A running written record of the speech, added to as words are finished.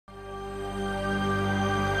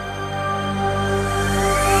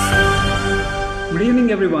evening,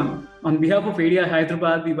 everyone. On behalf of ADI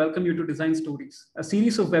Hyderabad, we welcome you to Design Stories, a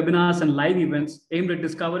series of webinars and live events aimed at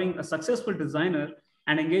discovering a successful designer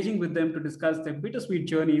and engaging with them to discuss their bittersweet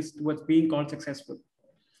journeys towards being called successful.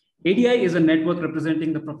 ADI is a network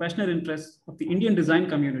representing the professional interests of the Indian design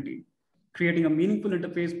community, creating a meaningful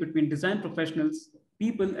interface between design professionals,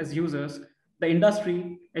 people as users, the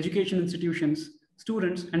industry, education institutions,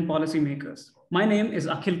 students, and policymakers. My name is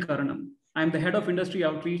Akhil Karanam. I'm the head of industry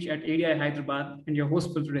outreach at ADI Hyderabad and your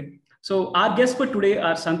host for today. So our guests for today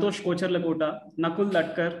are Santosh Kocherlakota, Nakul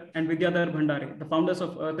Lathkar, and Vidyadhar Bhandare, the founders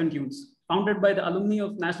of Earthen Tunes. Founded by the alumni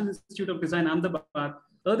of National Institute of Design, Ahmedabad,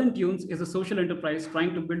 Earthen Tunes is a social enterprise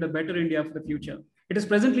trying to build a better India for the future. It is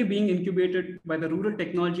presently being incubated by the Rural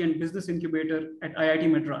Technology and Business Incubator at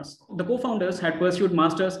IIT-Madras. The co-founders had pursued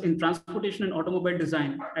masters in transportation and automobile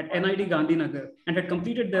design at NID Gandhinagar and had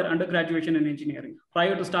completed their undergraduate in engineering.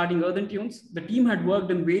 Prior to starting Earthen Tunes, the team had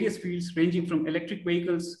worked in various fields ranging from electric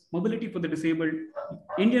vehicles, mobility for the disabled,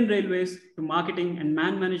 Indian Railways to marketing and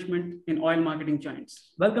man management in oil marketing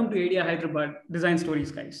giants. Welcome to ADI Hyderabad Design Stories,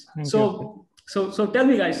 guys. So tell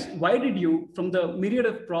me, guys, why did you, from the myriad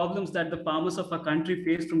of problems that the farmers of our country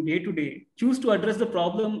face from day to day, choose to address the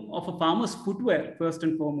problem of a farmer's footwear first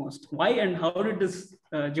and foremost? Why and how did this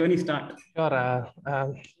journey start? Sure.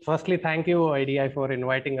 Firstly, thank you, ADI, for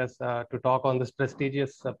inviting us to talk on this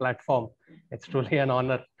prestigious platform. It's truly an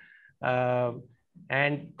honor.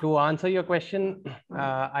 And to answer your question,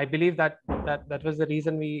 I believe that was the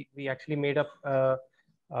reason we actually made up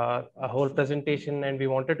a whole presentation, and we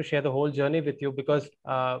wanted to share the whole journey with you, because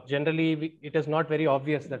generally it is not very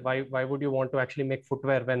obvious that why would you want to actually make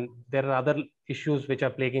footwear when there are other issues which are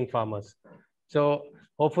plaguing farmers. So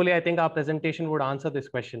hopefully I think our presentation would answer this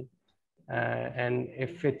question. And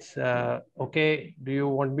if it's okay, do you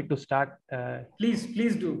want me to start? Please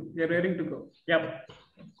do. We are ready to go. Yep.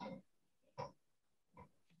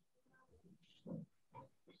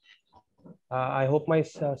 I hope my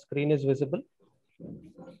screen is visible.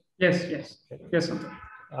 Yes, sir.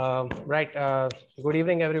 Right. Good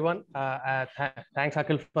evening, everyone. Thanks,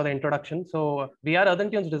 Akhil, for the introduction. So we are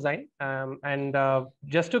Earthen Tunes Design. And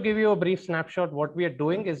just to give you a brief snapshot, what we are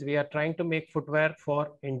doing is we are trying to make footwear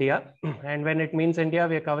for India. And when it means India,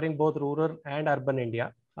 we are covering both rural and urban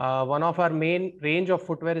India. One of our main range of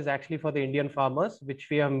footwear is actually for the Indian farmers, which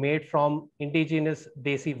we have made from indigenous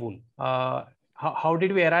Desi wool. How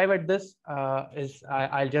did we arrive at this?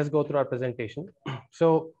 I'll just go through our presentation.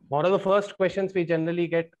 So one of the first questions we generally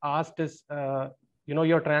get asked is,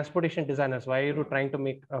 your transportation designers, why are you trying to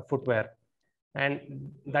make footwear? And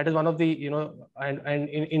that is one of the, and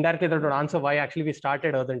indirectly that would answer why actually we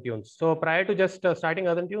started Earthen Tunes. So prior to just starting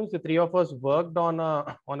Earthen Tunes, the three of us worked on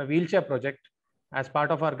a wheelchair project as part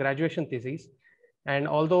of our graduation thesis. And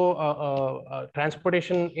although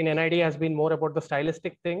transportation in NID has been more about the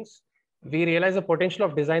stylistic things, we realized the potential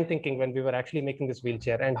of design thinking when we were actually making this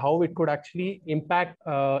wheelchair, and how it could actually impact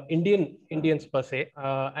Indians per se,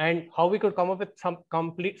 and how we could come up with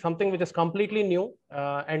something which is completely new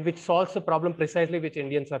and which solves the problem precisely which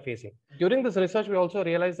Indians are facing. During this research, we also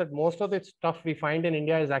realized that most of the stuff we find in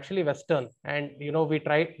India is actually Western, and we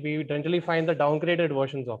generally find the downgraded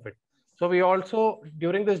versions of it. So we also,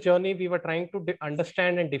 during this journey, we were trying to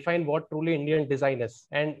understand and define what truly Indian design is,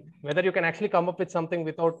 and whether you can actually come up with something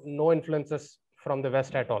without no influences from the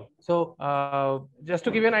West at all. So just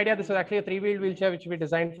to give you an idea, this is actually a three-wheeled wheelchair which we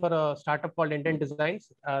designed for a startup called Indian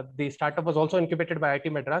Designs. The startup was also incubated by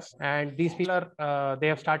IIT-Madras, and these people they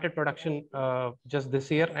have started production just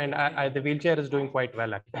this year, and the wheelchair is doing quite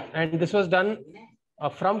well actually. And this was done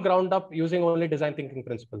from ground up using only design thinking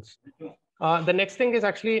principles. The next thing is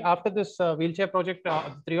actually after this wheelchair project,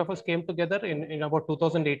 the three of us came together in about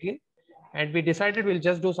 2018, and we decided we'll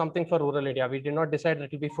just do something for rural India. We did not decide that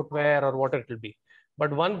it will be footwear or what it will be.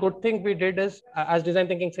 But one good thing we did is, as design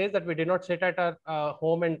thinking says, that we did not sit at our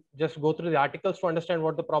home and just go through the articles to understand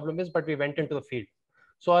what the problem is, but we went into the field.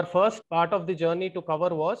 So our first part of the journey to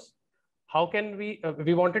cover was, how can we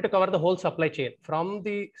wanted to cover the whole supply chain from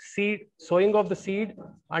the seed, sowing of the seed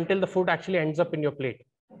until the food actually ends up in your plate.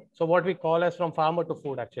 So what we call as from farmer to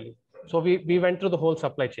food actually. So we went through the whole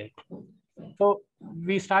supply chain. So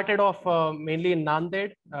we started off mainly in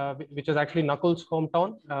Nanded, which is actually Nakul's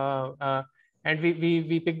hometown. And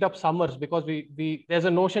we picked up summers because there's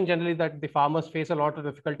a notion generally that the farmers face a lot of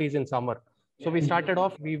difficulties in summer. So we started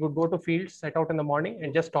off, we would go to fields, set out in the morning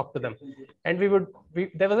and just talk to them. And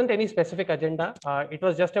there wasn't any specific agenda. It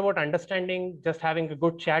was just about understanding, just having a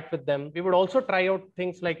good chat with them. We would also try out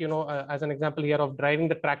things like, as an example here of driving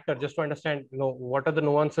the tractor, just to understand, what are the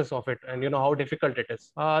nuances of it and, how difficult it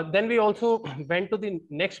is. Then we also went to the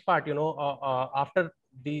next part, after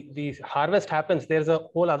the harvest happens, there's a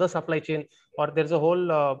whole other supply chain, or there's a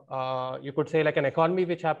whole, you could say like an economy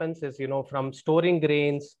which happens is, from storing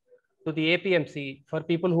grains to the APMC. For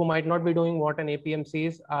people who might not be doing what an APMC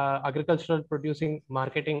is, Agricultural Producing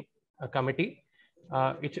Marketing Committee.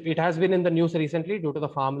 It has been in the news recently due to the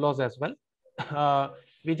farm laws as well.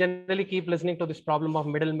 We generally keep listening to this problem of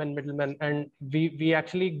middlemen, and we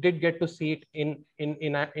actually did get to see it in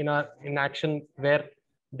action, where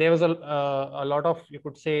there was a lot of, you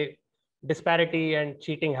could say, disparity and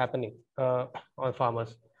cheating happening on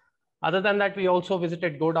farmers. Other than that, we also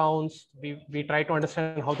visited godowns. We tried to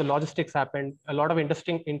understand how the logistics happened. A lot of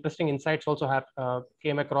interesting insights also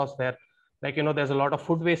came across there. Like, there's a lot of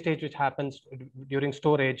food wastage which happens during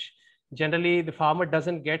storage. Generally, the farmer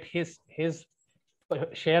doesn't get his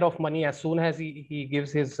share of money as soon as he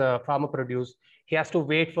gives his farmer produce. He has to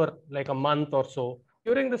wait for like a month or so.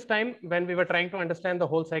 During this time, when we were trying to understand the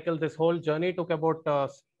whole cycle, this whole journey took about,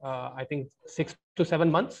 I think, 6 to 7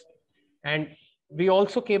 months. And we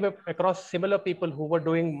also came across similar people who were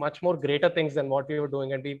doing much more greater things than what we were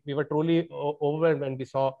doing. And we were truly overwhelmed when we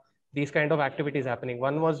saw these kind of activities happening.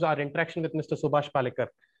 One was our interaction with Mr. Subhash Palekar,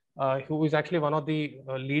 who is actually one of the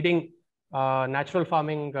leading natural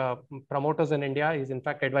farming promoters in India. He's in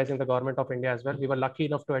fact advising the government of India as well. We were lucky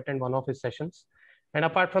enough to attend one of his sessions. And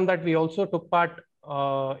apart from that, we also took part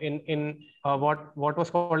in what was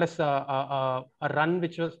called as a run,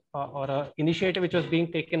 which was or an initiative which was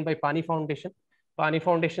being taken by Pani Foundation. Pani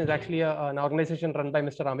Foundation is actually an organization run by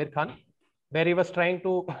Mr. Amir Khan, where he was trying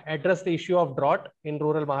to address the issue of drought in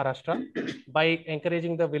rural Maharashtra by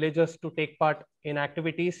encouraging the villagers to take part in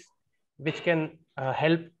activities which can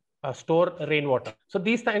help store rainwater. So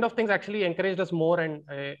these kind of things actually encouraged us more and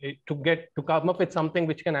to come up with something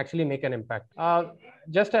which can actually make an impact. From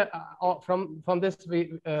this,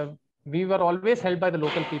 we were always held by the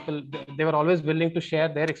local people. They were always willing to share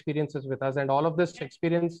their experiences with us, and all of this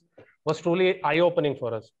experience was truly eye-opening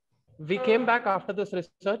for us. We came back after this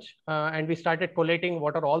research and we started collating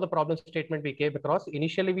what are all the problem statements we came across.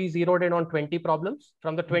 Initially, we zeroed in on 20 problems.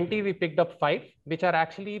 From the 20, we picked up 5, which are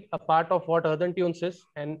actually a part of what Earthen Tunes is,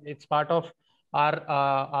 and it's part of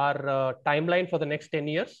our timeline for the next 10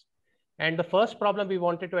 years. And the first problem we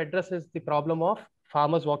wanted to address is the problem of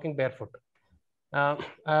farmers walking barefoot. Now,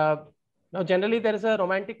 generally, there is a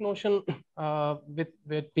romantic notion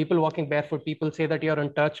with people walking barefoot. People say that you're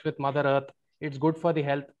in touch with Mother Earth. It's good for the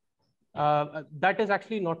health. That is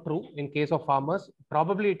actually not true in case of farmers.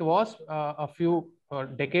 Probably it was a few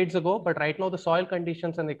decades ago, but right now the soil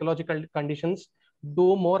conditions and ecological conditions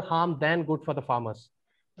do more harm than good for the farmers.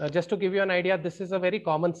 Just to give you an idea, this is a very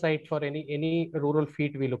common sight for any rural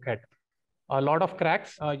field we look at. A lot of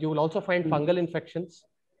cracks. You will also find fungal infections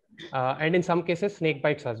and in some cases snake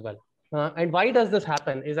bites as well. And why does this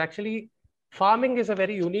happen is actually farming is a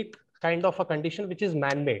very unique kind of a condition which is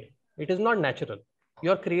man-made. It is not natural.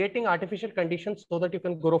 You're creating artificial conditions so that you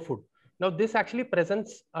can grow food. Now, this actually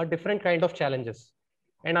presents a different kind of challenges.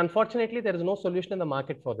 And unfortunately, there is no solution in the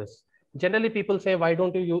market for this. Generally, people say, why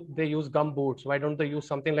don't they use gum boots? Why don't they use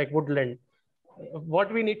something like woodland?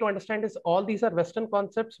 What we need to understand is all these are Western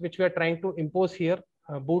concepts which we are trying to impose here.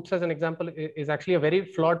 Boots, as an example, is actually a very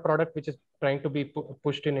flawed product which is trying to be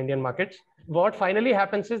pushed in Indian markets. What finally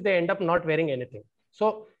happens is they end up not wearing anything.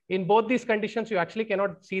 So in both these conditions, you actually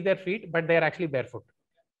cannot see their feet, but they're actually barefoot.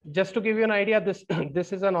 Just to give you an idea,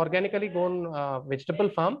 this is an organically grown vegetable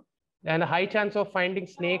farm, and a high chance of finding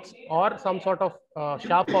snakes or some sort of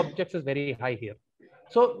sharp objects is very high here.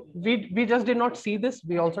 So we just did not see this.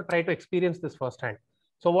 We also tried to experience this firsthand.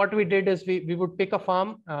 So what we did is we would pick a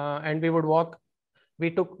farm and we would walk.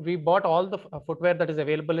 We bought all the footwear that is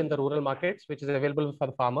available in the rural markets, which is available for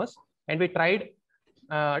the farmers, and we tried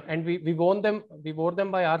and we wore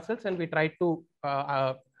them by ourselves, and we tried to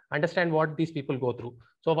understand what these people go through.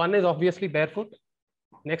 So one is obviously barefoot.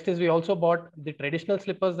 Next is we also bought the traditional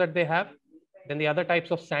slippers that they have, then the other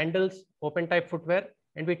types of sandals, open type footwear,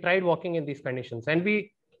 and we tried walking in these conditions. And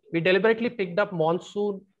we deliberately picked up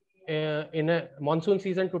monsoon in a monsoon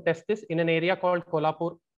season to test this in an area called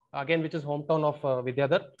Kolhapur, again, which is hometown of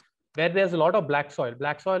Vidyadhar, where there's a lot of black soil.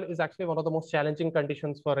 Black soil is actually one of the most challenging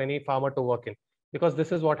conditions for any farmer to work in, because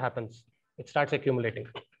this is what happens. It starts accumulating.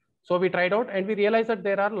 So we tried out and we realized that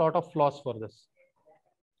there are a lot of flaws for this.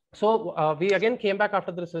 So we again came back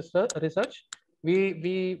after the research.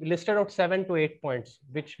 We listed out 7 to 8 points,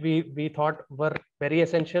 which we thought were very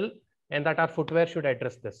essential and that our footwear should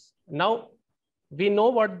address this. Now we know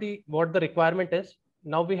what the requirement is.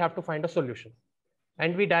 Now we have to find a solution.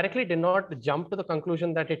 And we directly did not jump to the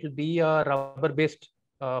conclusion that it will be a rubber-based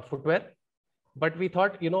footwear. But we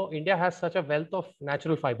thought, India has such a wealth of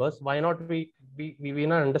natural fibers. Why not we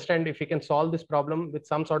not understand if we can solve this problem with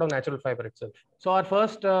some sort of natural fiber itself? So our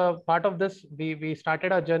first part of this, we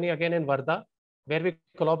started our journey again in Varda, where we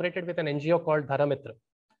collaborated with an NGO called Dharamitra.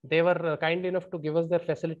 They were kind enough to give us their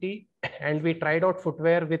facility, and we tried out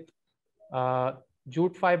footwear with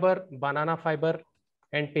jute fiber, banana fiber,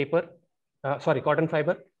 and cotton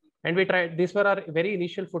fiber. And we tried, these were our very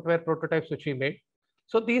initial footwear prototypes which we made.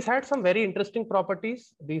 So these had some very interesting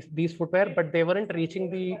properties, these footwear, but they weren't reaching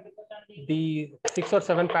the 6 or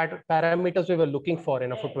 7 parameters we were looking for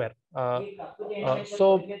in a footwear.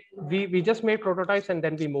 So we just made prototypes and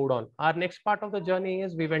then we moved on. Our next part of the journey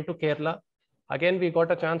is we went to Kerala. Again, we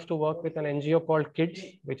got a chance to work with an NGO called Kids,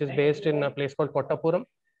 which is based in a place called Kottapuram.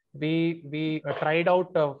 We tried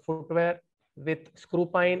out footwear with screw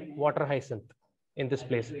pine water hyacinth in this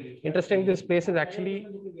place. Interesting, this place is actually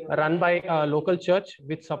run by a local church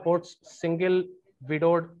which supports single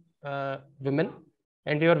widowed women,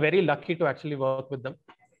 and we were very lucky to actually work with them.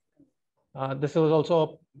 This was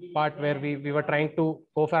also a part where we were trying to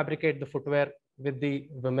co-fabricate the footwear with the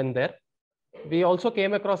women there. We also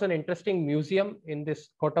came across an interesting museum in this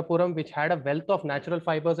Kottapuram which had a wealth of natural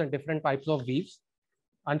fibers and different types of weaves.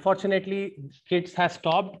 Unfortunately, Kids has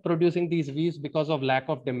stopped producing these weaves because of lack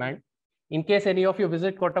of demand. In case any of you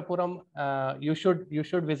visit Kottapuram, you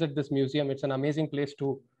should visit this museum. It's an amazing place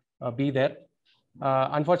to be there.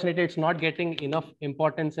 Unfortunately, it's not getting enough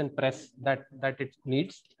importance and press that it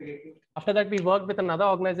needs. After that, we worked with another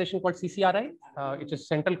organization called CCRI, which is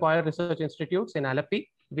Central Coir Research Institutes in Alleppey.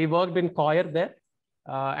 We worked in coir there,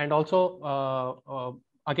 and also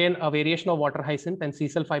again a variation of water hyacinth and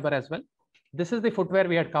sisal fiber as well. This is the footwear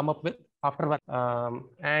we had come up with afterward,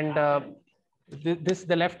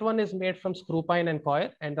 the left one is made from screw pine and coir,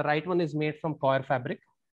 and the right one is made from coir fabric.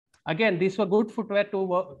 Again, these were good footwear to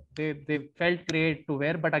work. They felt great to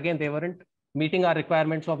wear, but again, they weren't meeting our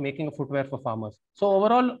requirements of making a footwear for farmers. So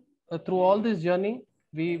overall, through all this journey,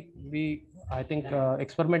 we I think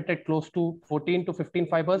experimented close to 14 to 15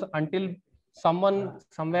 fibers until someone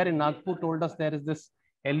somewhere in Nagpur told us there is this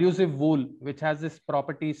elusive wool which has this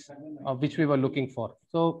properties which we were looking for.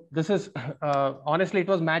 So this is honestly, it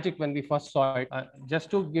was magic when we first saw it.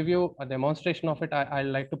 Just to give you a demonstration of it, I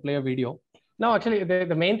like to play a video. Now, actually,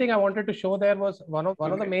 the main thing I wanted to show there was one of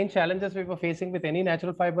the main challenges we were facing with any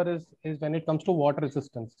natural fiber is when it comes to water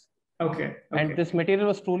resistance. Okay. And this material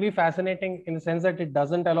was truly fascinating in the sense that it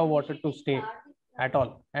doesn't allow water to stay at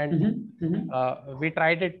all. And we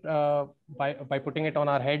tried it by putting it on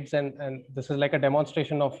our heads, and this is like a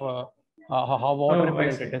demonstration of how water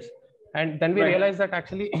repellent it is. And then we realized that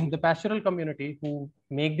actually the pastoral community who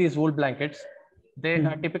make these wool blankets,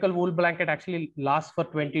 a typical wool blanket actually lasts for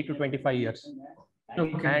 20 to 25 years.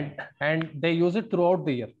 Okay. And they use it throughout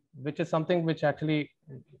the year, which is something which actually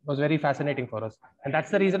was very fascinating for us. And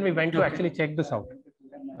that's the reason we went to actually check this out.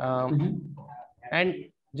 And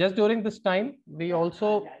just during this time, we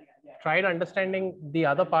also tried understanding the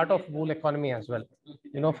other part of wool economy as well.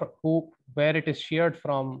 Where it is sheared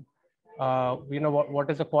from, what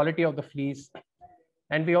is the quality of the fleece.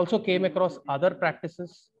 And we also came across other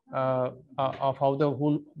practices of how the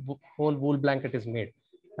whole wool blanket is made.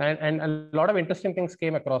 And a lot of interesting things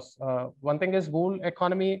came across. One thing is wool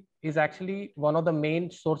economy is actually one of the main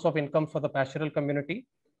source of income for the pastoral community.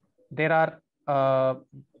 There are,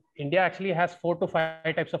 India actually has 4 to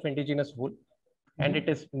 5 types of indigenous wool, and it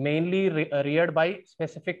is mainly reared by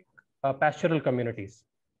specific pastoral communities.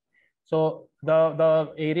 So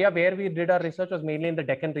the area where we did our research was mainly in the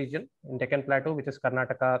Deccan region, in Deccan Plateau, which is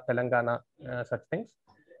Karnataka, Telangana, such things.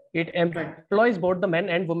 It employs both the men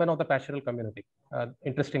and women of the pastoral community.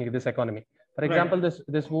 Interestingly, this economy. For example,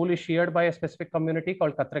 this wool is sheared by a specific community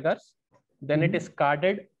called Katragars. Then it is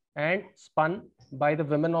carded and spun by the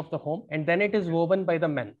women of the home, and then it is woven by the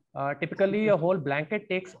men. Typically, a whole blanket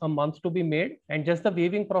takes a month to be made, and just the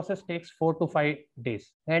weaving process takes 4 to 5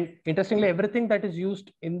 days. And interestingly, everything that is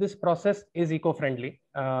used in this process is eco-friendly.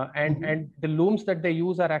 And the looms that they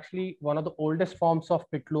use are actually one of the oldest forms of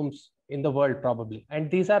pit looms in the world, probably.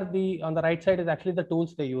 And these are on the right side is actually the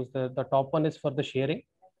tools they use. The top one is for the shearing.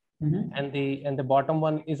 And the bottom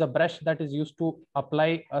one is a brush that is used to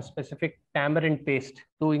apply a specific tamarind paste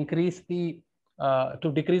to increase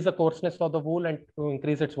to decrease the coarseness of the wool and to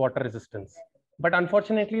increase its water resistance. But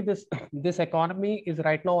unfortunately, this economy is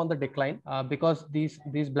right now on the decline because these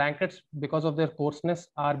blankets, because of their coarseness,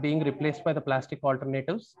 are being replaced by the plastic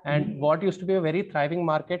alternatives. And what used to be a very thriving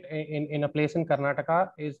market in a place in Karnataka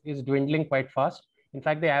is dwindling quite fast. In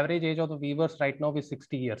fact, the average age of the weavers right now is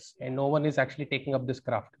 60 years, and no one is actually taking up this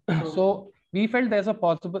craft. So we felt there's a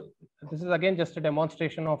possible, this is again just a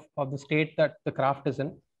demonstration of the state that the craft is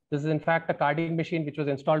in. This is in fact a carding machine which was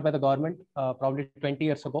installed by the government probably 20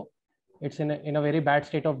 years ago. It's in a very bad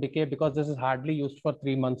state of decay because this is hardly used for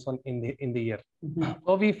 3 months in the year.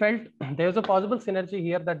 So we felt there's a possible synergy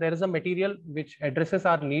here, that there is a material which addresses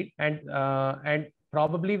our need, and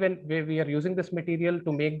probably when we are using this material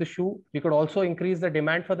to make the shoe, we could also increase the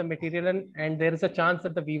demand for the material, and there is a chance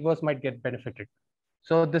that the weavers might get benefited.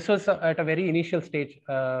 So this was at a very initial stage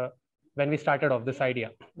when we started off this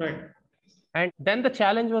idea. Right. And then the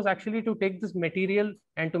challenge was actually to take this material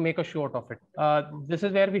and to make a shoe out of it. This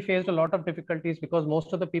is where we faced a lot of difficulties, because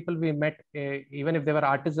most of the people we met, even if they were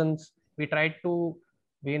artisans, we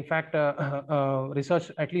in fact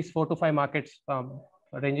researched at least 4 to 5 markets,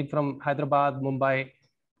 ranging from Hyderabad, Mumbai,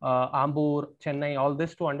 Ambur, Chennai, all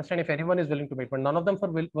this, to understand if anyone is willing to make. But none of them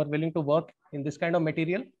were willing to work in this kind of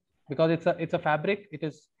material, because it's a fabric.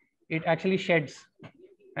 It actually sheds,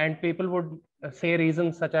 and people would say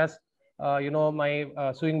reasons such as, my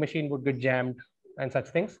sewing machine would get jammed and such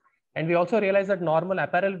things. And we also realized that normal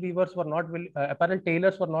apparel weavers were not apparel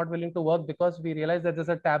tailors were not willing to work, because we realized that there's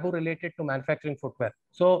a taboo related to manufacturing footwear.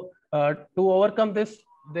 So to overcome this,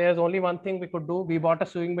 there's only one thing we could do. We bought a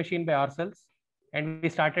sewing machine by ourselves, and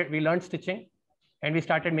we learned stitching, and we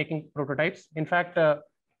started making prototypes. In fact,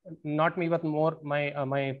 not me, but more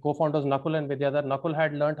my co-founders Nakul and Vidyadhar. Nakul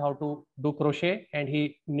had learned how to do crochet, and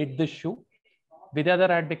he knit this shoe. Vidyadhar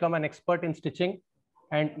had become an expert in stitching,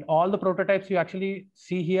 and all the prototypes you actually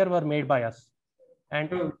see here were made by us.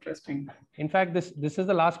 And interesting. In fact, this is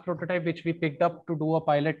the last prototype which we picked up to do a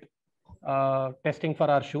pilot testing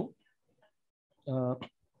for our shoe.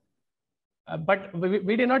 But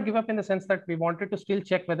we did not give up, in the sense that we wanted to still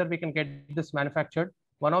check whether we can get this manufactured.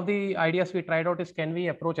 One of the ideas we tried out is, can we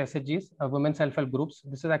approach SHGs, women self-help groups?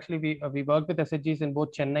 This is actually, we work with SHGs in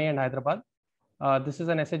both Chennai and Hyderabad. This is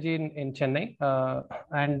an SHG in Chennai,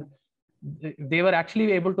 and they were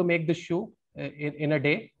actually able to make this shoe in a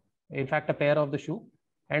day. In fact, a pair of the shoe.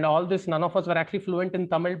 And all this, none of us were actually fluent in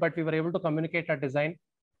Tamil, but we were able to communicate our design.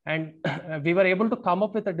 And we were able to come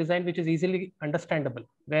up with a design which is easily understandable,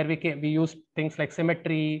 where we used things like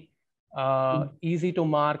symmetry, easy to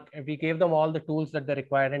mark. And we gave them all the tools that they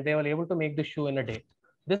required, and they were able to make the shoe in a day.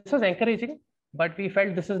 This was encouraging, but we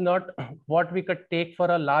felt this is not what we could take for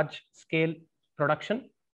a large scale production.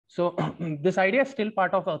 So this idea is still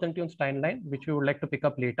part of Earthen Tunes timeline, which we would like to pick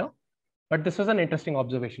up later. But this was an interesting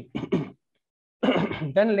observation.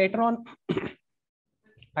 Then later on,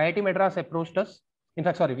 IIT-Madras approached us. In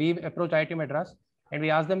fact, sorry, we approached IIT-Madras, and we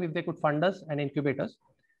asked them if they could fund us and incubators.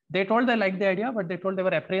 They told they liked the idea, but they told they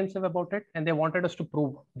were apprehensive about it, and they wanted us to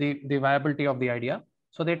prove the viability of the idea.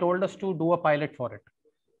 So they told us to do a pilot for it.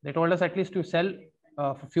 They told us at least to sell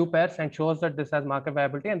a few pairs and show us that this has market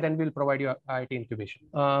viability, and then we'll provide you IIT incubation.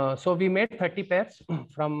 So we made 30 pairs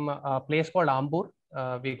from a place called Ambur.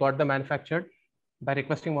 We got them manufactured by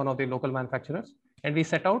requesting one of the local manufacturers, and we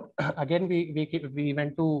set out. Again, we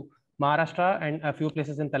went to Maharashtra and a few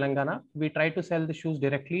places in Telangana. We tried to sell the shoes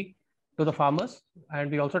directly to the farmers, and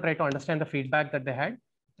we also tried to understand the feedback that they had.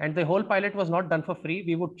 And the whole pilot was not done for free.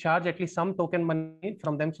 We would charge at least some token money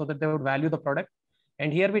from them so that they would value the product.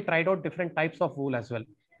 And here we tried out different types of wool as well.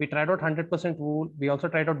 We tried out 100% wool. We also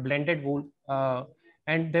tried out blended wool.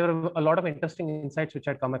 And there were a lot of interesting insights which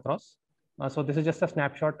I'd come across. So this is just a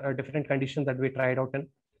snapshot, different conditions that we tried out in.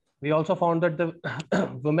 We also found that the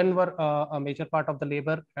women were a major part of the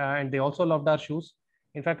labor, and they also loved our shoes.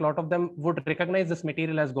 In fact, a lot of them would recognize this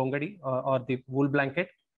material as gongadi or the wool blanket,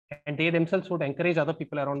 and they themselves would encourage other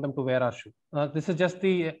people around them to wear our shoe. This is just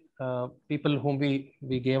the people whom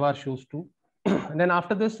we gave our shoes to. And then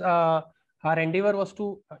after this, our endeavor was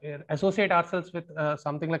to associate ourselves with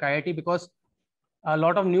something like IIT, because a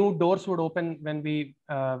lot of new doors would open when we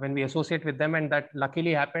associate with them, and that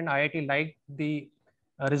luckily happened. IIT liked the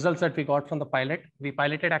results that we got from the pilot. We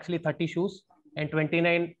piloted actually 30 shoes, and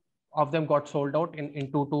 29 of them got sold out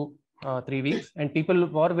in 2 to 3 weeks, and people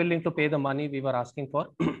were willing to pay the money we were asking for.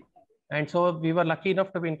 And so we were lucky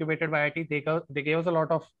enough to be incubated by IIT. They gave us a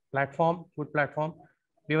lot of good platform.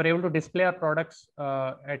 We were able to display our products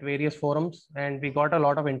at various forums, and we got a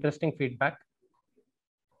lot of interesting feedback.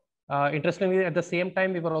 Interestingly, at the same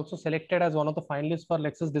time, we were also selected as one of the finalists for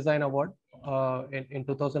Lexus Design Award in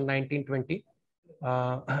 2019-20.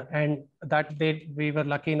 And that we were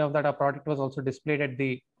lucky enough that our product was also displayed at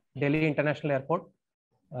the Delhi International Airport,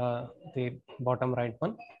 the bottom right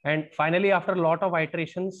one. And finally, after a lot of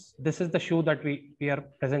iterations, this is the shoe that we are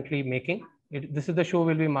presently making. This is the shoe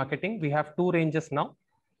we'll be marketing. We have 2 ranges now.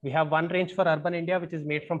 We have one range for urban India, which is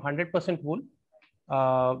made from 100% wool,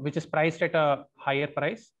 which is priced at a higher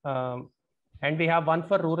price. And we have one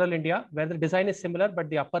for rural India where the design is similar, but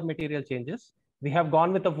the upper material changes. We have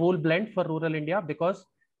gone with a wool blend for rural India because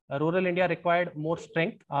rural India required more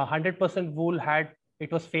strength. 100% wool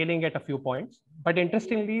it was failing at a few points. But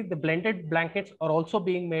interestingly, the blended blankets are also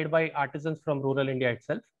being made by artisans from rural India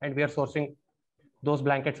itself. And we are sourcing those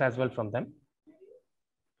blankets as well from them.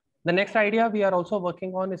 The next idea we are also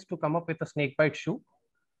working on is to come up with a snakebite shoe.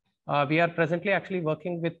 We are presently actually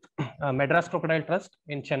working with Madras Crocodile Trust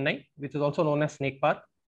in Chennai, which is also known as Snake Park.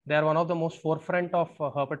 They are one of the most forefront of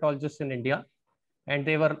herpetologists in India. And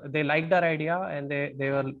they liked our idea, and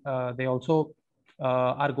they also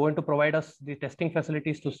are going to provide us the testing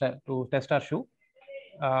facilities to test our shoe.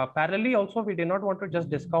 Parallelly, also, we did not want to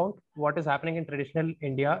just discount what is happening in traditional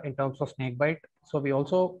India in terms of snake bite. So we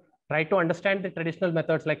also tried to understand the traditional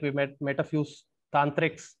methods, like we met a few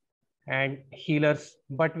tantrics and healers,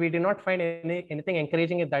 but we did not find anything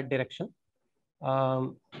encouraging in that direction.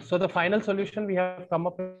 So the final solution we have come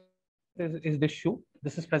up with is this shoe.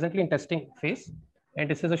 This is presently in testing phase. And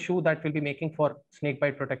this is a shoe that we'll be making for snake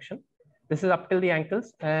bite protection. This is up till the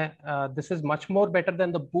ankles. This is much more better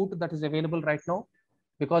than the boot that is available right now,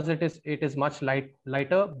 because it is much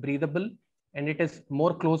lighter, breathable, and it is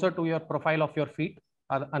more closer to your profile of your feet,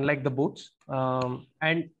 unlike the boots.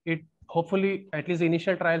 And it hopefully, at least the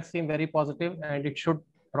initial trials seem very positive, and it should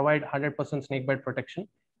provide 100% snake bite protection.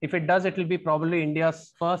 If it does, it will be probably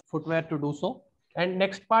India's first footwear to do so. And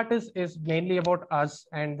next part is mainly about us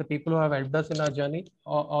and the people who have helped us in our journey.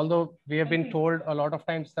 Although we have been told a lot of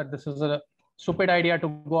times that this is a stupid idea to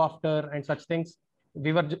go after and such things,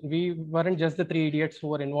 we weren't just the three idiots who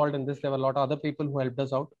were involved in this. There were a lot of other people who helped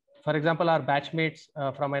us out. For example, our batchmates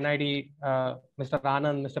from NID, Mr.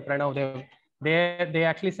 Anand, Mr. Pranav, they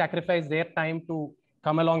actually sacrificed their time to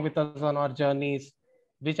come along with us on our journeys,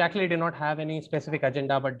 which actually did not have any specific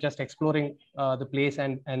agenda, but just exploring the place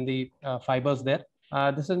and the fibers there.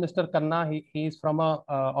 This is Mr. Kanna. He's from an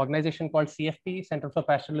organization called CFP, Center for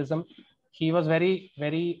Pastoralism. He was very,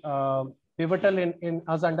 very pivotal in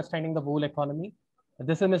us understanding the wool economy.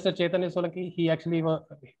 This is Mr. Chaitanya Solanki. He actually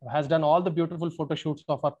has done all the beautiful photo shoots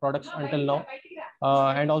of our products until now.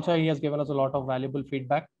 And also he has given us a lot of valuable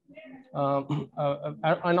feedback.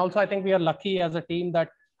 And also I think we are lucky as a team that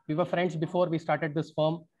we were friends before we started this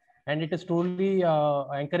firm, and it is truly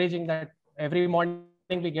encouraging that every morning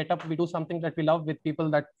we get up, we do something that we love with people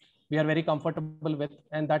that we are very comfortable with,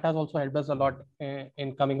 and that has also helped us a lot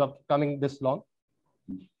in coming this long.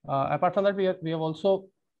 Apart from that, we have also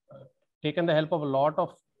taken the help of a lot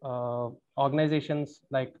of organizations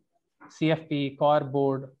like CFP, Core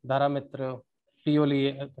Board, Dharamitra,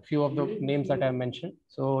 Pioli, a few of the names that I mentioned.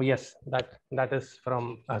 So yes, that is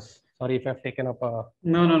from us. Sorry if I've taken up a...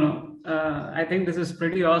 No. I think this is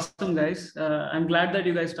pretty awesome, guys. I'm glad that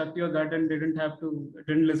you guys stuck to your gut and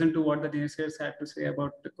didn't listen to what the naysayers had to say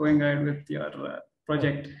about going ahead with your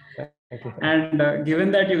project. Thank you. And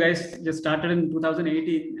given that you guys just started in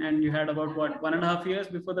 2018 and you had about 1.5 years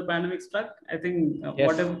before the pandemic struck, I think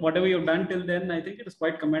yes. whatever you've done till then, I think it is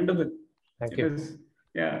quite commendable. Thank you.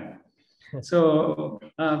 Yeah. So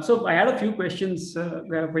I had a few questions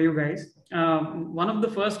for you guys. One of the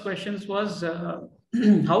first questions was,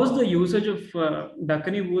 how is the usage of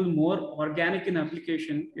Dakkani wool more organic in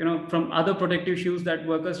application, from other protective shoes that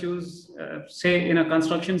workers use, say in a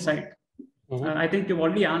construction site? Mm-hmm. I think you've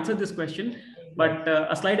already answered this question, but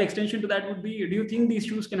a slight extension to that would be, do you think these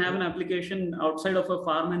shoes can have an application outside of a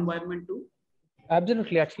farm environment too?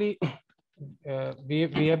 Absolutely. Actually,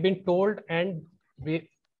 we have been told, and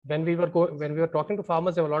when we were talking to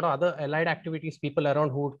farmers, there were a lot of other allied activities, people around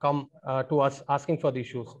who would come to us asking for these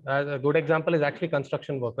shoes. A good example is actually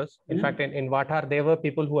construction workers. In fact, in Vidyadhar, there were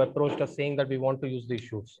people who approached us saying that we want to use these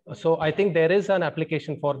shoes. So I think there is an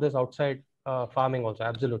application for this outside farming also,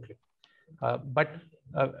 absolutely. But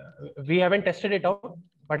we haven't tested it out,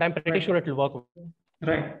 but I'm pretty sure it will work.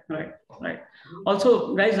 Right.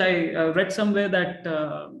 Also, guys, I read somewhere that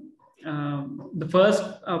the first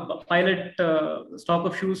pilot stock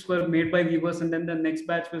of shoes were made by weavers, and then the next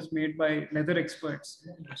batch was made by leather experts.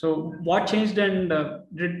 So what changed, and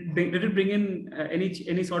did it bring in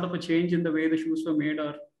any sort of a change in the way the shoes were made?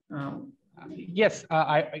 Or Yes,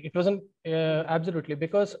 it wasn't absolutely,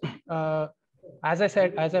 because as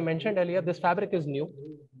I mentioned earlier, this fabric is new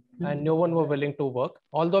and no one were willing to work.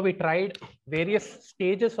 Although we tried various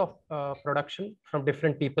stages of production from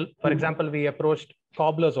different people. For example, we approached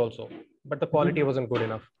cobblers also, but the quality wasn't good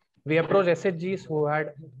enough. We approached SHGs who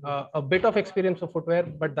had a bit of experience of footwear,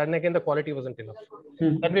 but then again, the quality wasn't enough.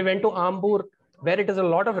 Then we went to Ambur, where it is a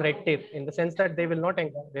lot of red tape, in the sense that they will not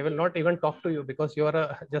even talk to you, because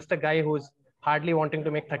you're just a guy who's hardly wanting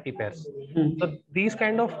to make 30 pairs. So these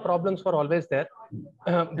kind of problems were always there.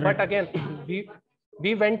 But again, we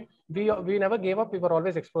never gave up. We were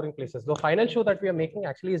always exploring places. The final shoe that we are making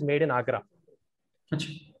actually is made in Agra.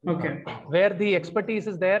 Okay. Where the expertise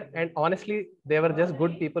is there, and honestly, they were just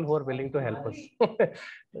good people who are willing to help us.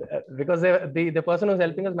 Because the person who's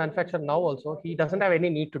helping us manufacture now also, he doesn't have any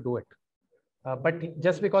need to do it. But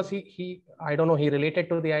just because he I don't know, he related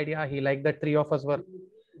to the idea, he liked that three of us were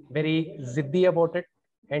very ziddy about it,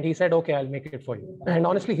 and he said, okay, I'll make it for you. And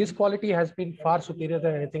honestly, his quality has been far superior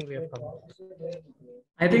than anything we have come up with.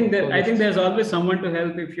 I think there's always someone to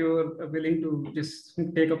help if you're willing to just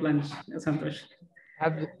take a plunge, Santosh.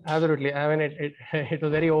 Absolutely. I mean, it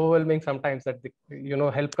was very overwhelming sometimes that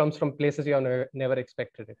help comes from places you have never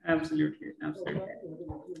expected it. Absolutely.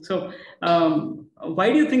 So,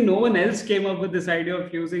 why do you think no one else came up with this idea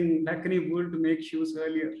of using Dakkani wool to make shoes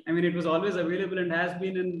earlier? I mean, it was always available and has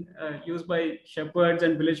been used by shepherds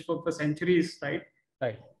and village folk for centuries, right?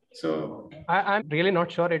 Right. So, I'm really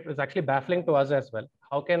not sure. It was actually baffling to us as well.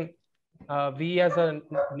 How can we as a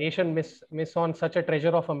nation miss on such a treasure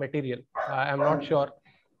of a material? I'm not sure.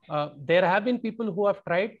 There have been people who have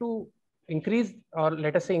tried to increase, or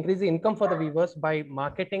let us say, increase the income for the weavers by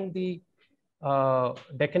marketing the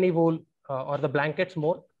Dakkani wool or the blankets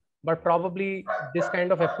more. But probably this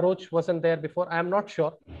kind of approach wasn't there before. I'm not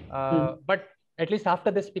sure. But at least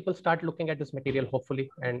after this, people start looking at this material, hopefully,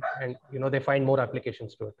 and they find more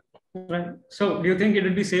applications to it. Right. So do you think it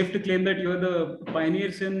would be safe to claim that you're the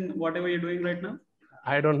pioneers in whatever you're doing right now?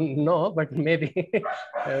 I don't know, but maybe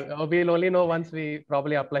we'll only know once we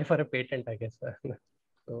probably apply for a patent, I guess.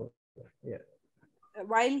 So, yeah.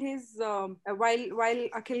 While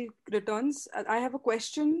Akhil returns, I have a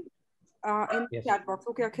question in the chat box.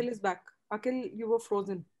 Okay, Akhil is back. Akhil, you were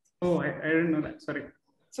frozen. Oh, I didn't know that. Sorry.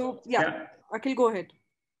 So yeah, Akhil, go ahead.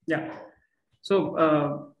 Yeah.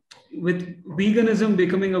 So with veganism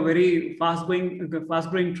becoming a very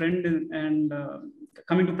fast-growing trend and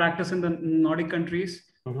coming to practice in the Nordic countries,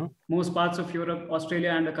 most parts of Europe,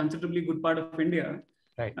 Australia, and a considerably good part of India.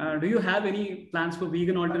 Right. Do you have any plans for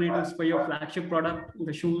vegan alternatives for your flagship product,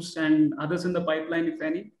 the shoes, and others in the pipeline, if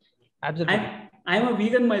any? Absolutely. I'm a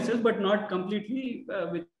vegan myself, but not completely.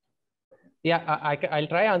 Yeah, I'll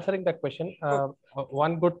try answering that question.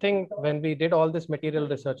 One good thing, when we did all this material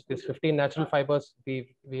research, these 15 natural fibers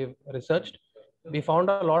we've researched, we found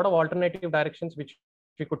a lot of alternative directions which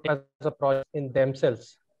we could take as a project in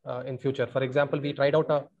themselves in future. For example, we tried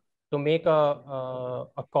out to make a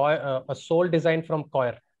sole design from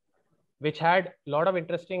coir, which had a lot of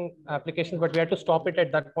interesting applications, but we had to stop it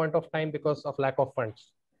at that point of time because of lack of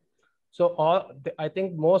funds. So I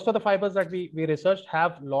think most of the fibers that we researched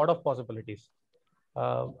have a lot of possibilities.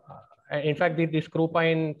 In fact, the screw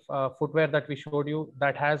pine footwear that we showed you,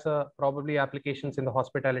 that has probably applications in the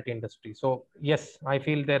hospitality industry. So yes, I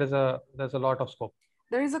feel there's a lot of scope.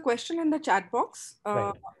 There is a question in the chat box.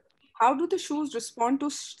 Right. How do the shoes respond to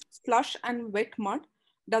slush and wet mud?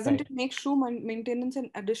 Doesn't it make shoe maintenance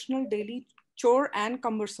an additional daily chore and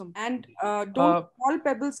cumbersome? And don't small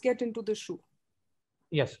pebbles get into the shoe?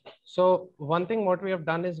 Yes. So one thing what we have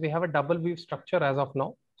done is we have a double weave structure as of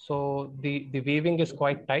now. So the weaving is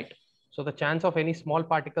quite tight. So the chance of any small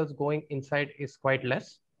particles going inside is quite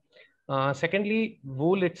less. Secondly,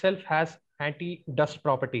 wool itself has anti-dust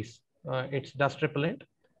properties. It's dust repellent.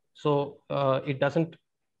 So it doesn't,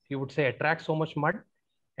 you would say, attract so much mud.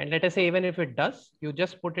 And let us say, even if it does, you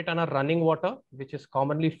just put it on a running water, which is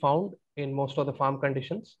commonly found in most of the farm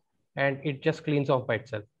conditions, and it just cleans off by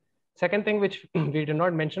itself. Second thing, which we did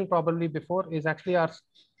not mention probably before, is actually our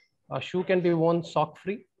shoe can be worn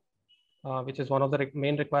sock-free, which is one of the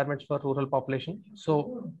main requirements for rural population.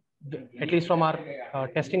 So at least from our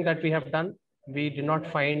testing that we have done, we did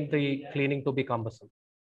not find the cleaning to be cumbersome.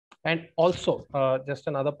 And also, just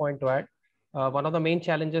another point to add, one of the main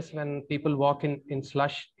challenges when people walk in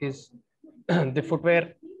slush is the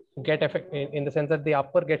footwear get affected in the sense that the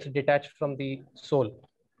upper gets detached from the sole.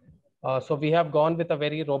 So we have gone with a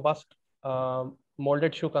very robust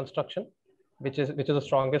molded shoe construction, which is the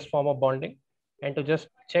strongest form of bonding. And to just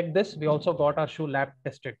check this, we also got our shoe lab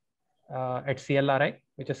tested at CLRI,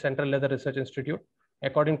 which is Central Leather Research Institute,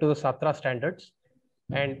 according to the SATRA standards.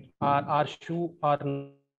 And our shoe are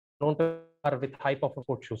known to are with high performance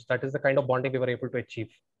foot shoes. That is the kind of bonding we were able to achieve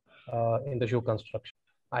in the shoe construction.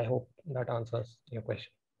 I hope that answers your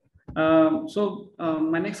question.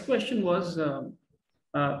 My next question was,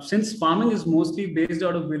 since farming is mostly based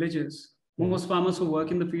out of villages, most farmers who work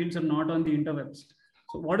in the fields are not on the interwebs.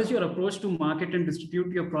 So what is your approach to market and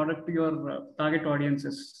distribute your product to your target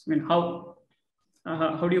audiences? I mean, how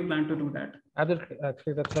How do you plan to do that?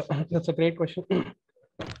 Actually, that's a great question.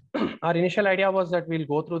 Our initial idea was that we'll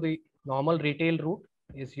go through the normal retail route.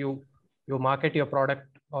 Is you market your product,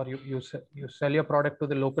 or you sell your product to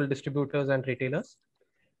the local distributors and retailers.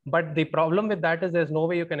 But the problem with that is there's no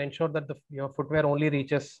way you can ensure that your footwear only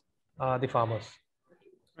reaches the farmers.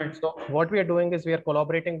 Right. So what we are doing is we are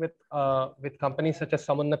collaborating with companies such as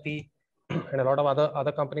Samunnati and a lot of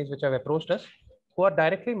other companies which have approached us, who are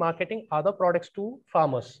directly marketing other products to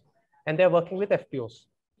farmers, and they are working with FPOs.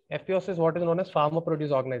 FPOs is what is known as farmer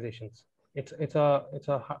produce organizations. It's a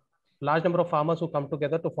large number of farmers who come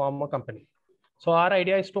together to form a company. So our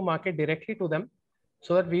idea is to market directly to them,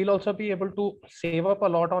 so that we'll also be able to save up a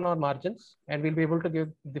lot on our margins, and we'll be able to give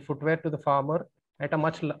the footwear to the farmer at a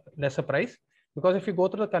much lesser price. Because if you go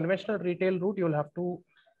through the conventional retail route, you'll have to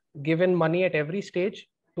give in money at every stage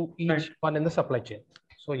to each one in the supply chain.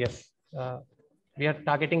 So yes, we are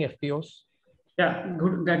targeting FPOs. Yeah,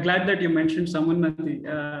 good. Glad that you mentioned Samunnati.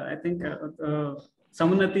 I think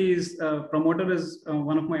Samunnati's promoter is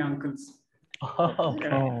one of my uncles.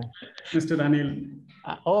 Mr. Anil.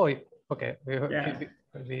 Okay.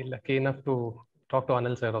 We're lucky enough to talk to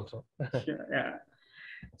Anil sir also. Yeah.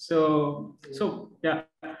 So yeah.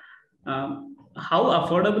 How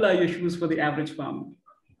affordable are your shoes for the average farmer?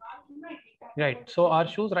 Right. So our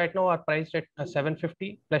shoes right now are priced at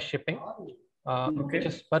 $750 plus shipping, which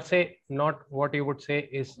is per se not what you would say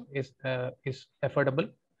is affordable.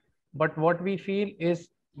 But what we feel is,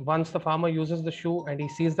 once the farmer uses the shoe and he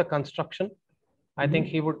sees the construction, I think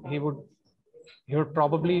he would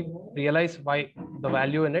probably realize why the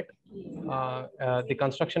value in it. The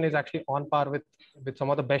construction is actually on par with some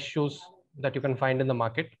of the best shoes that you can find in the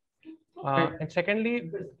market. And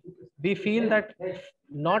secondly, we feel that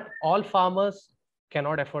not all farmers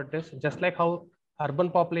cannot afford this. Just like how urban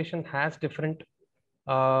population has different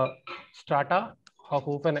strata of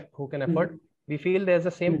who can afford, we feel there's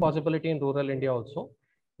the same possibility in rural India also.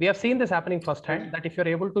 We have seen this happening firsthand, that if you're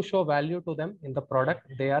able to show value to them in the product,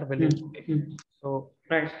 they are willing to pay. So,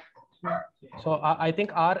 right. So I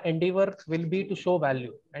think our endeavor will be to show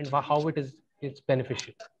value and how it's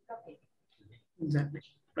beneficial. Exactly.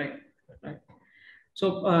 Right.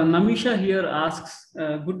 So Namisha here asks,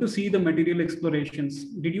 good to see the material explorations.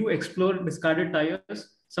 Did you explore discarded tires?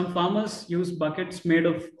 Some farmers use buckets made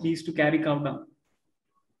of these to carry cow dung.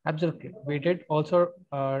 Absolutely, we did also.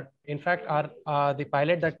 In fact, the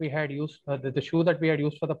pilot that we had used, the shoe that we had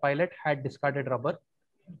used for the pilot had discarded rubber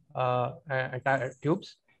and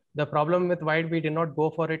tubes. The problem with why we did not go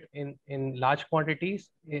for it in large quantities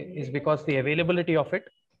is because the availability of it.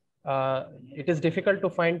 It is difficult to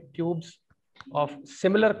find tubes of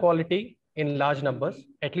similar quality in large numbers.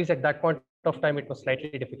 At least at that point of time, it was slightly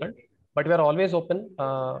difficult. But we are always open.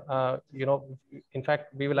 In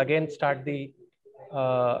fact, we will again start the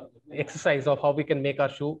exercise of how we can make our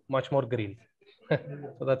shoe much more green.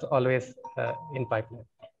 So that's always in pipeline.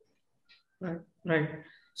 Right.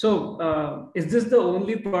 So is this the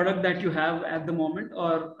only product that you have at the moment,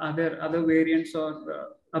 or are there other variants or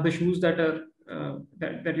other shoes that are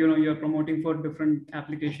that you're promoting for different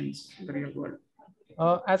applications in the real world?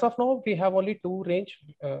 As of now, we have only two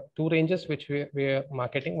ranges which we are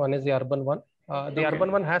marketing. One is the urban one. The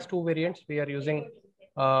urban one has two variants. We are using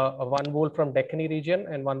one wool from Deccani region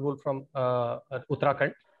and one wool from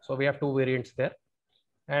Uttarakhand. So we have two variants there.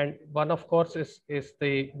 And one, of course, is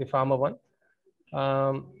the farmer one.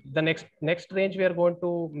 The next range we are going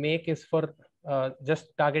to make is for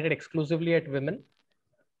just targeted exclusively at women,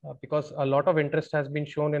 because a lot of interest has been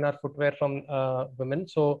shown in our footwear from women.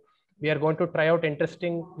 So we are going to try out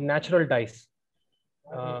interesting natural dyes,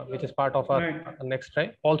 which is part of our next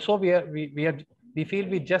try. Also, we feel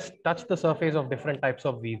we just touch the surface of different types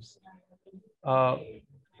of weaves.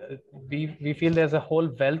 We feel there's a whole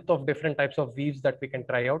wealth of different types of weaves that we can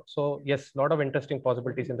try out. So yes, a lot of interesting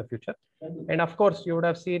possibilities in the future. And of course, you would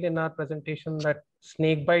have seen in our presentation that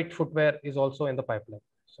snake bite footwear is also in the pipeline.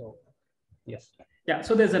 So yes. Yeah,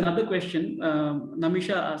 so there's another question.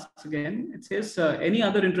 Namisha asks again, it says, any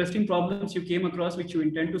other interesting problems you came across which you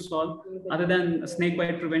intend to solve other than snake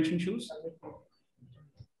bite prevention shoes?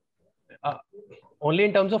 Only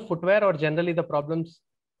in terms of footwear, or generally the problems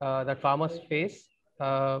that farmers face?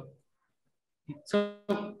 So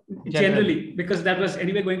generally, because that was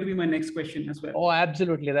anyway going to be my next question as well. Oh,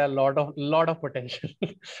 absolutely. There are a lot of potential.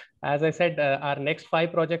 As I said, our next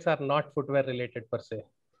 5 projects are not footwear related per se.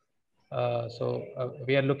 So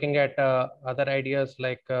we are looking at other ideas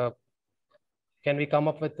like, can we come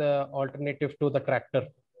up with an alternative to the tractor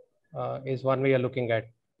is one we are looking at.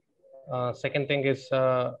 Second thing is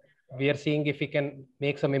we are seeing if we can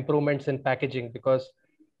make some improvements in packaging, because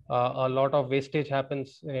A lot of wastage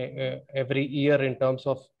happens every year in terms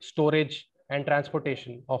of storage and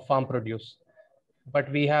transportation of farm produce.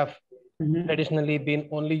 But we have traditionally been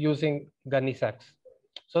only using gunny sacks.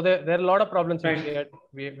 So there are a lot of problems which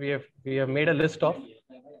we have made a list of.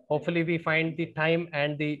 Hopefully we find the time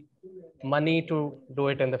and the money to do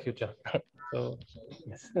it in the future. So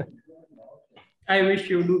yes. I wish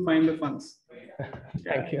you do find the funds.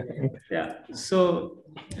 Thank you. Yeah. So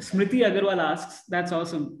Smriti Agarwal asks, that's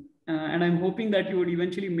awesome. And I'm hoping that you would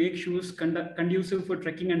eventually make shoes conducive for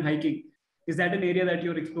trekking and hiking. Is that an area that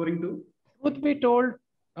you're exploring too? Truth be told,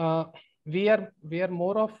 we are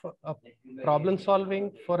more of a problem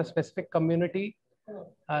solving for a specific community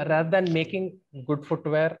rather than making good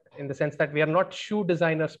footwear, in the sense that we are not shoe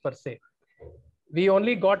designers per se. We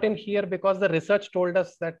only got in here because the research told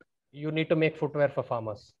us that you need to make footwear for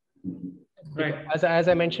farmers. Right. As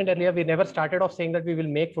I mentioned earlier, we never started off saying that we will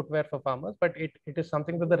make footwear for farmers, but it is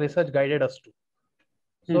something that the research guided us to.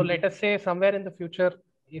 So let us say somewhere in the future,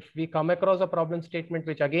 if we come across a problem statement,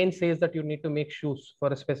 which again says that you need to make shoes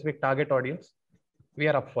for a specific target audience, we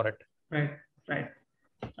are up for it. Right.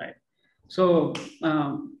 So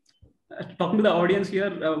talking to the audience here,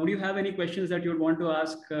 would you have any questions that you would want to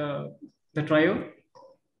ask the trio?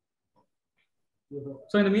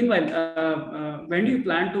 So in the meanwhile, when do you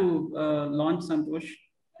plan to launch Santosh,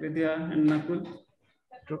 Vidya and Nakul?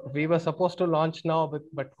 We were supposed to launch now,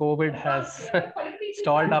 but COVID has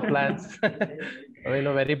stalled our plans in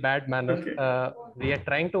a very bad manner. Okay. We are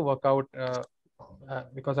trying to work out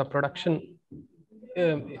because of production.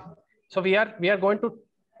 So we are going to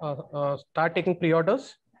start taking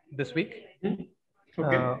pre-orders this week.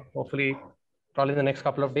 Okay. Hopefully, probably in the next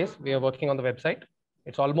couple of days. We are working on the website.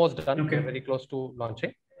 It's almost done. Okay. We're very close to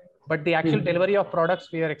launching. But the actual delivery of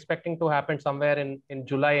products we are expecting to happen somewhere in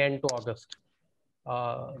July end to August.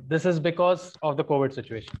 This is because of the COVID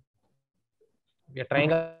situation. We are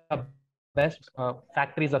trying our best.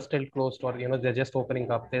 Factories are still closed, or they're just opening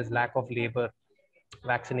up. There's lack of labor,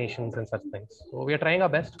 vaccinations, and such things. So we are trying our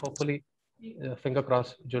best. Hopefully, finger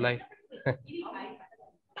crossed, July.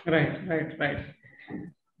 Right.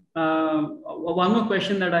 One more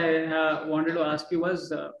question that I wanted to ask you was: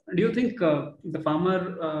 do you think the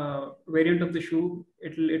farmer variant of the shoe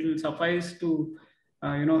it'll suffice to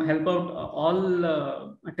help out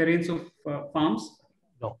all terrains of farms?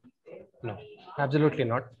 No, absolutely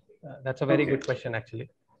not. That's a very good question, actually.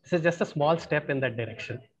 This is just a small step in that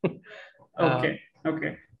direction. Okay.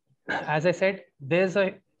 As I said,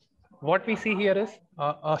 what we see here is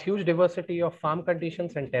a huge diversity of farm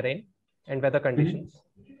conditions and terrain and weather conditions.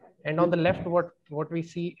 And on the left, what we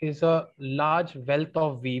see is a large wealth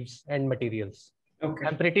of weaves and materials. Okay.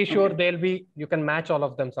 I'm pretty sure you can match all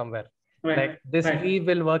of them somewhere. Right. Like this weave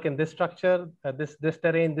will work in this structure, this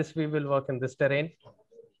terrain, this weave will work in this terrain.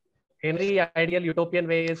 In the ideal utopian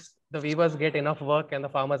way is the weavers get enough work and the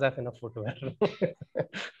farmers have enough footwear.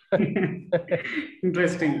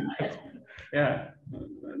 Interesting. Yeah.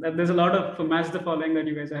 There's a lot of master following that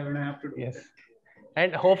you guys are going to have to do. Yes.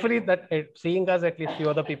 And hopefully that seeing us, at least few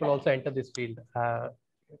other people also enter this field,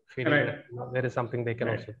 feeling that there is something they can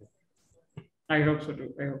also do. I hope so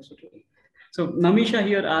too. So Namisha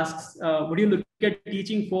here asks, would you look at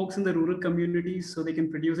teaching folks in the rural communities so they can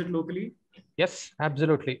produce it locally? Yes,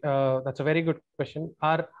 absolutely. That's a very good question.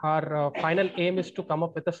 Our final aim is to come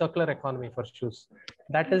up with a circular economy for shoes.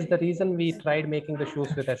 That is the reason we tried making the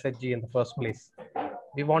shoes with SHG in the first place.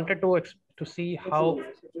 We wanted to see how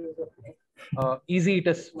easy it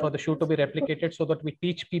is for the shoe to be replicated, so that we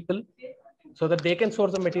teach people so that they can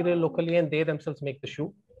source the material locally and they themselves make the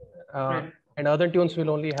shoe. And Earthen Tunes will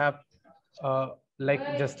only have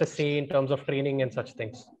like just a say in terms of training and such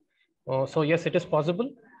things. So yes, it is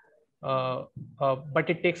possible, but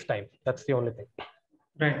it takes time. That's the only thing.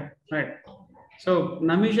 Right. So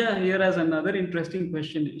Namisha here has another interesting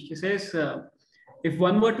question. She says, if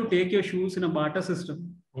one were to take your shoes in a barter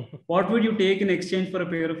system, what would you take in exchange for a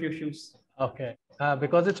pair of your shoes? Okay.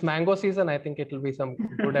 Because it's mango season, I think it will be some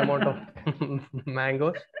good amount of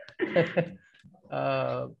mangoes.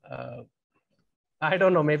 I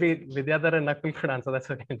don't know. Maybe Vidyadhar and Nakul could answer. That's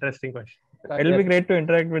an interesting question. It'll be great to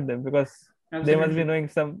interact with them because they must be knowing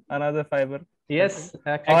another fiber. Yes,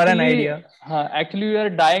 actually, or an idea. Actually, we are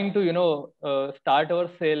dying to start our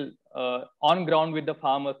sale on ground with the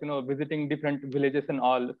farmers. Visiting different villages and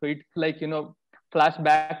all. So it's like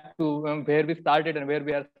flashback to where we started and where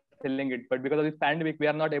we are selling it. But because of this pandemic, we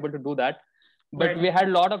are not able to do that. But we had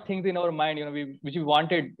a lot of things in our mind, which we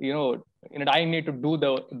wanted, I need to do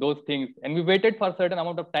those things. And we waited for a certain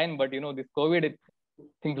amount of time, but this COVID,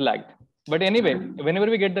 things lagged. But anyway, whenever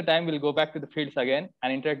we get the time, we'll go back to the fields again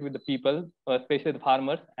and interact with the people, especially the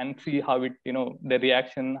farmers, and see how it, their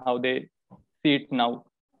reaction, how they see it now.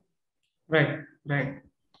 Right.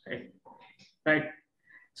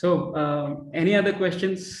 So, any other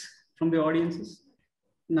questions from the audiences?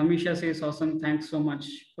 Namisha says, awesome. Thanks so much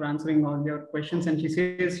for answering all your questions. And she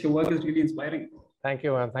says your work is really inspiring. Thank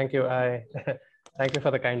you, ma'am. Thank you. Thank you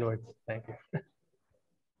for the kind words. Thank you.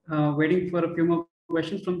 Waiting for a few more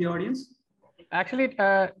questions from the audience. Actually,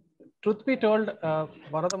 truth be told,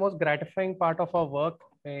 one of the most gratifying part of our work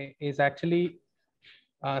is actually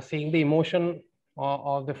seeing the emotion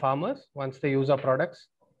of the farmers once they use our products.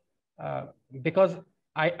 Because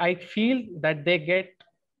I feel that they get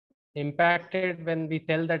impacted when we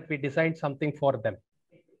tell that we designed something for them,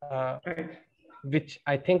 which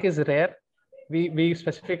I think is rare. We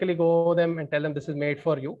specifically go them and tell them this is made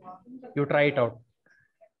for you. You try it out.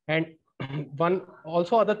 And one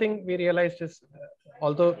also other thing we realized is,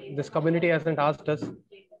 although this community hasn't asked us,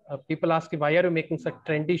 people ask, why are you making such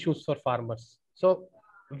trendy shoes for farmers? So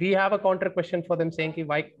we have a counter question for them saying,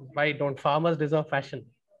 why don't farmers deserve fashion?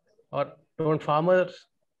 Or don't farmers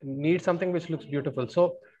need something which looks beautiful?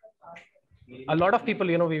 So a lot of people,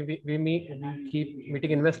 we keep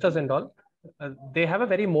meeting investors and all. They have a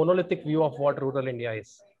very monolithic view of what rural India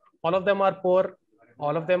is. All of them are poor.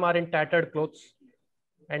 All of them are in tattered clothes.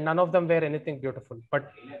 And none of them wear anything beautiful. But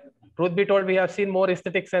truth be told, we have seen more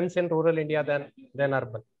aesthetic sense in rural India than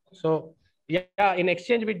urban. So yeah, in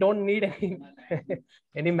exchange, we don't need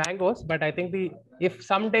any mangoes. But I think if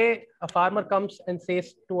someday a farmer comes and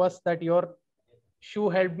says to us that your shoe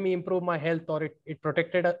helped me improve my health, or it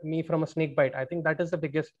protected me from a snake bite, I think that is the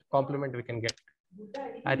biggest compliment we can get.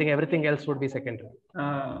 I think everything else would be secondary.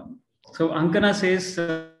 So Ankana says,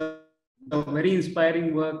 very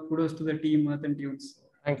inspiring work. Kudos to the team, Earthen Tunes.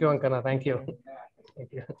 Thank you, Ankana. Thank you.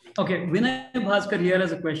 Thank you. Okay, Vinay Bhaskar here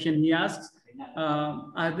has a question. He asks,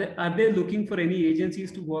 are they looking for any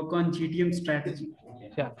agencies to work on GTM strategy?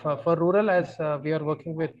 Yeah, for rural, as we are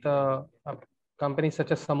working with companies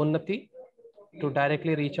such as Samunnati to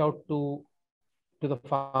directly reach out to the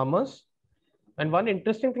farmers. And one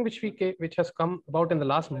interesting thing which has come about in the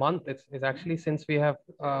last month is actually, since we have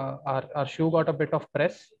our shoe got a bit of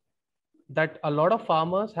press, that a lot of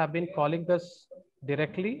farmers have been calling us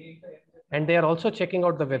directly, and they are also checking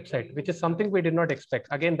out the website, which is something we did not expect.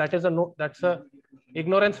 Again, that's a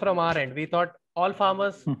ignorance from our end. We thought all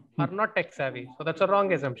farmers are not tech savvy, so that's a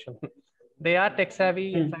wrong assumption. They are tech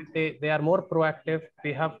savvy. In fact, they are more proactive.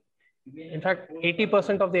 We have, in fact,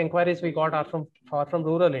 80% of the inquiries we got are from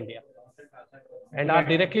rural India, and are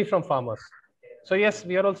directly from farmers. So yes,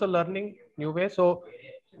 we are also learning new ways. So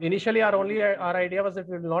initially, our idea was that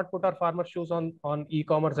we will not put our farmer shoes on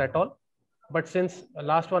e-commerce at all. But since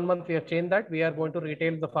last 1 month, we have changed that. We are going to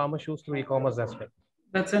retail the farmer shoes through e-commerce as well.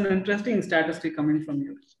 That's an interesting statistic coming from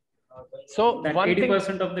you. So that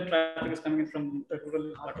 80% of the traffic is coming from the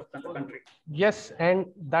rural part of the country. Yes, and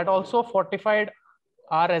that also fortified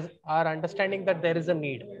our understanding that there is a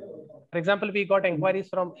need. For example, we got inquiries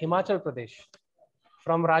from Himachal Pradesh,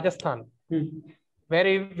 from Rajasthan, where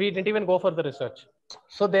we didn't even go for the research.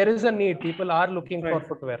 So there is a need. People are looking for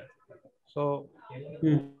footwear. So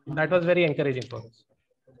that was very encouraging for us.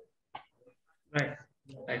 Right.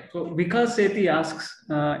 So Vikas Sethi asks,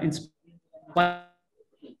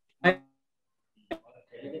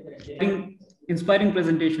 inspiring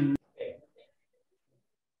presentation.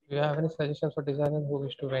 Do you have any suggestions for designers who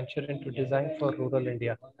wish to venture into design for rural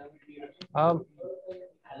India?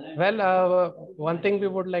 One thing we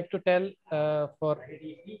would like to tell for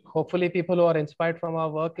hopefully people who are inspired from our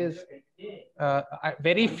work is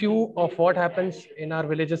very few of what happens in our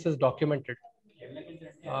villages is documented.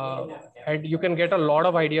 And you can get a lot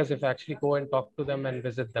of ideas if you actually go and talk to them and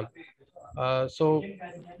visit them. So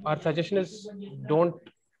our suggestion is, don't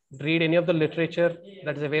read any of the literature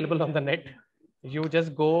that is available on the net. You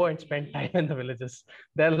just go and spend time in the villages.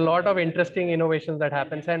 There are a lot of interesting innovations that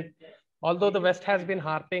happens. And although the West has been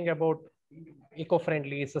harping about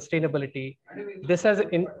eco-friendly, sustainability, this has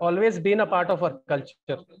always been a part of our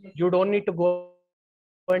culture. You don't need to go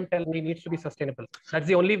and tell me he needs to be sustainable. That's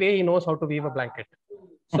the only way he knows how to weave a blanket.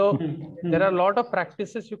 So there are a lot of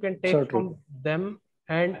practices you can take from them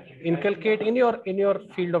and inculcate in your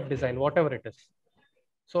field of design, whatever it is.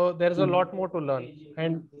 So there's a lot more to learn.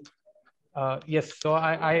 And yes, so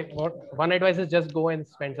one advice is just go and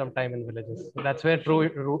spend some time in villages. That's where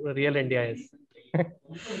real India is.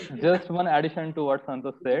 Just one addition to what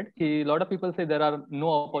Santosh said. A lot of people say there are no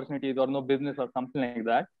opportunities or no business or something like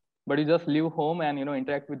that. But you just leave home and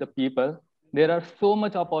interact with the people. There are so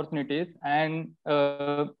much opportunities, and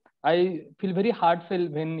I feel very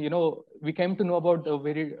heartfelt when, we came to know about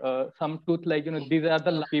some truth, like, these are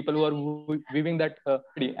the people who are weaving that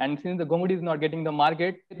and since the gomudi is not getting the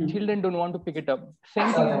market, children don't want to pick it up.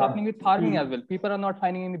 Same thing is happening with farming as well. People are not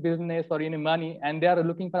finding any business or any money, and they are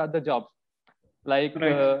looking for other jobs. Like,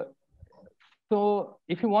 so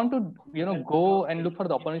if you want to, go and look for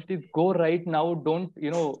the opportunities, go right now. Don't,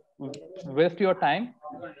 waste your time,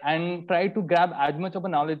 and try to grab as much of a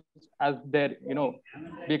knowledge as there,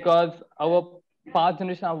 because our past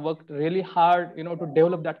generation have worked really hard, to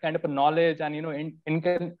develop that kind of a knowledge and,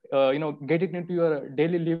 get it into your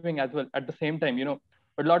daily living as well at the same time,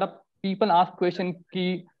 But a lot of people ask questions,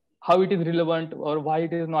 how it is relevant or why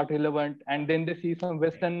it is not relevant, and then they see some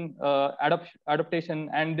Western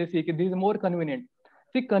adaptation, and they see this is more convenient.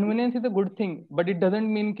 See, convenience is a good thing, but it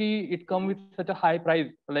doesn't mean it comes with such a high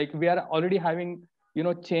price. Like, we are already having,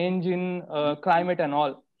 change in climate and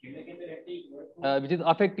all, which is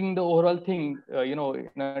affecting the overall thing, in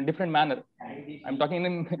a different manner. I'm talking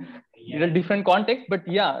in a different context, but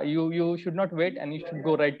yeah, you should not wait, and you should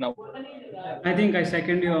go right now. I think I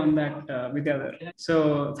second you on that, Vidyadhar.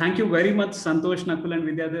 So thank you very much, Santosh, Nakul, and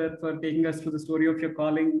Vidyadhar, for taking us through the story of your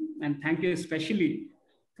calling. And thank you especially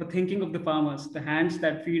for thinking of the farmers, the hands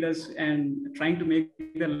that feed us, and trying to make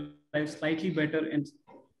their lives slightly better and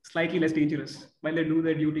slightly less dangerous while they do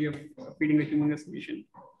their duty of feeding the humongous nation.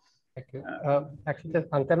 Thank you. Actually,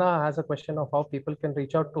 Ankana has a question of how people can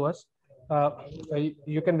reach out to us.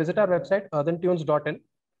 You can visit our website, earthentunes.in,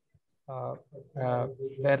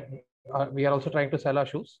 where we are also trying to sell our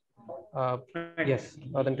shoes. Yes,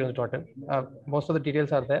 earthentunes.in. Most of the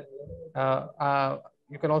details are there.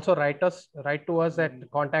 You can also write to us at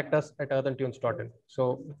contact@earthentunes.in.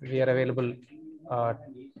 So we are available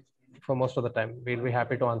for most of the time. We'll be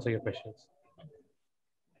happy to answer your questions.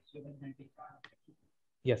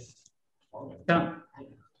 Yes. Yeah.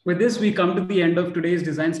 With this, we come to the end of today's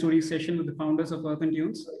Design Stories session with the founders of Earthen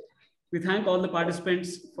Tunes. We thank all the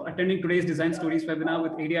participants for attending today's Design Stories webinar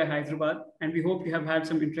with ADI Hyderabad, and we hope you have had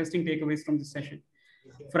some interesting takeaways from this session.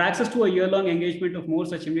 For access to a year-long engagement of more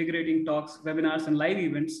such invigorating talks, webinars, and live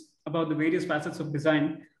events about the various facets of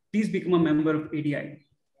design, please become a member of ADI.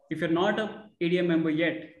 If you're not an ADI member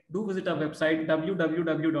yet, do visit our website,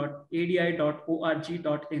 www.adi.org.in,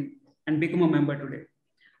 and become a member today.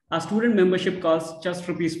 Our student membership costs just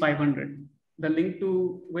 ₹500, the link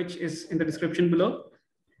to which is in the description below.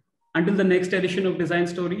 Until the next edition of Design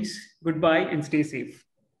Stories, goodbye and stay safe.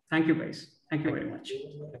 Thank you, guys. Thank you very much.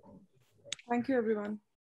 Thank you, everyone.